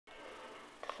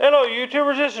Hello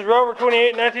YouTubers, this is Robert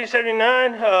 28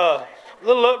 1979.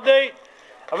 Little update.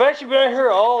 I've actually been out here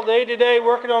all day today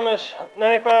working on this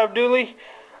 95 dually.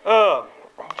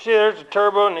 See, there's the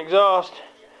turbo and the exhaust.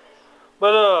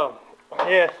 But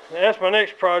yeah, that's my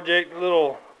next project, a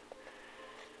little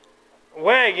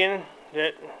wagon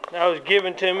that was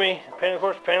given to me. Of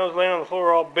course, the panels laying on the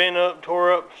floor all bent up,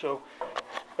 tore up, so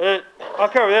I'll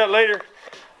cover that later.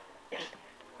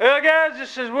 Well guys,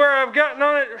 this is where I've gotten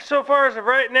on it so far as of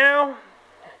right now.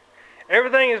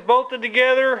 Everything is bolted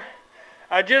together.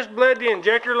 I just bled the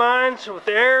injector lines with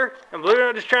the air, and believe it or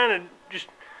not, just trying to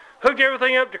hook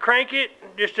everything up to crank it,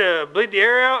 just to bleed the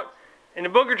air out, and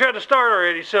the booger tried to start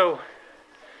already. So,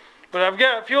 but I've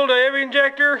got fuel to every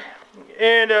injector,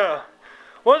 and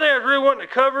one thing I was really wanting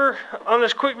to cover on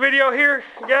this quick video here,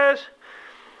 guys,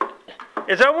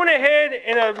 is I went ahead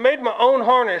and I made my own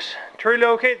harness to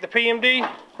relocate the PMD,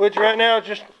 which right now is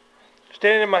just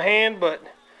standing in my hand, but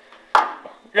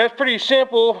that's pretty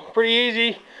simple, pretty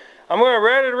easy. I'm going to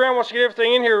route it around once I get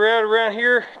everything in here, route it around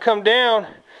here, come down,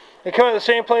 and come out the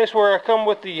same place where I come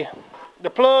with the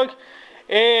plug.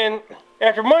 And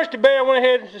after much debate, I went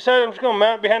ahead and decided I'm just going to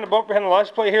mount it behind the bumper, behind the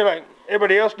license plate here like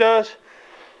everybody else does.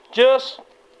 Just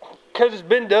because it's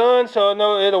been done, so I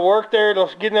know it'll work there. It'll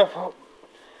get enough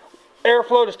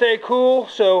airflow to stay cool.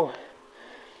 So,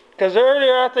 because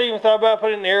earlier I even thought about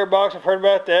putting it in the air box. I've heard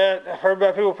about that. I've heard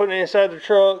about people putting it inside their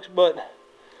trucks, but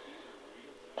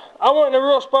I want in a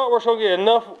real spot where it's going to get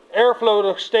enough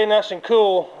airflow to stay nice and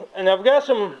cool. And I've got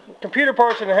some computer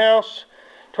parts in the house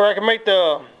to where I can make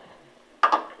the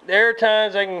air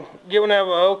tines. I can get one out of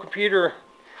my old computer,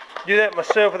 do that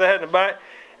myself without having to buy it.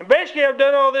 And basically I've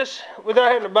done all this without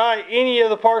having to buy any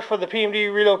of the parts for the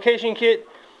PMD relocation kit.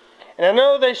 And I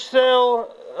know they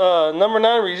sell number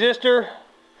 9 resistor.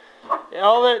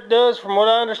 All that does, from what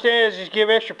I understand, is just give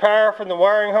extra power from the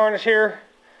wiring harness here.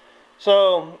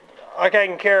 So, like, I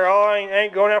can carry all. I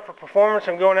ain't going out for performance.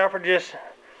 I'm going out for just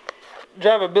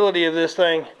drivability of this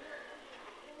thing.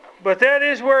 But that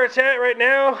is where it's at right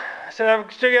now. So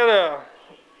I've still got to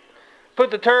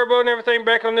put the turbo and everything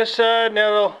back on this side.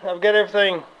 Now I've got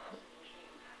everything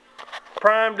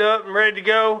primed up and ready to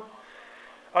go.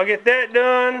 I'll get that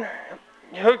done,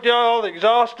 hooked all the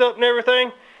exhaust up and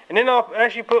everything, and then I'll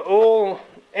actually put oil,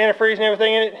 antifreeze and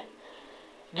everything in it.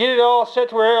 Get it all set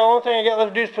to where the only thing I got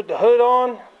left to do is put the hood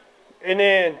on, and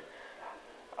then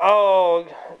I'll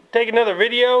take another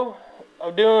video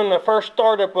of doing the first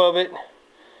startup of it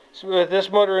with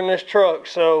this motor in this truck.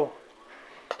 So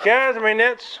guys, I mean,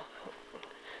 it's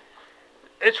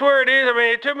where it is. I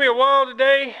mean, it took me a while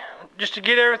today just to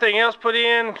get everything else put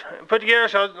together.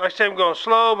 So like I said, I'm going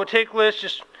slow, meticulous,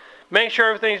 just make sure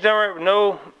everything's done right with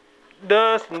no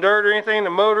dust and dirt or anything in the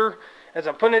motor as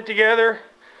I'm putting it together.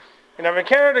 And I've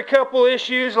encountered a couple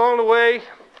issues along the way,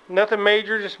 nothing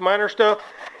major, just minor stuff.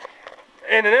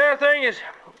 And another thing is,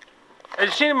 as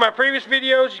you've seen in my previous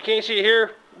videos, you can't see it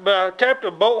here, but I tapped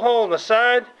a bolt hole on the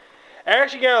side. I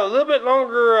actually got a little bit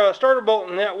longer starter bolt,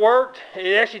 and that worked.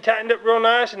 It actually tightened up real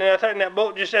nice, and then I tightened that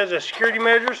bolt just as a security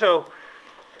measure, so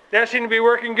that seemed to be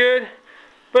working good.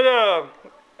 But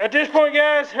at this point,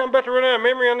 guys, I'm about to run out of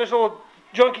memory on this little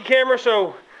junky camera,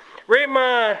 so rate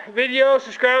my video,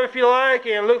 subscribe if you like,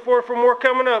 and look forward for more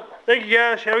coming up. Thank you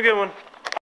guys, have a good one.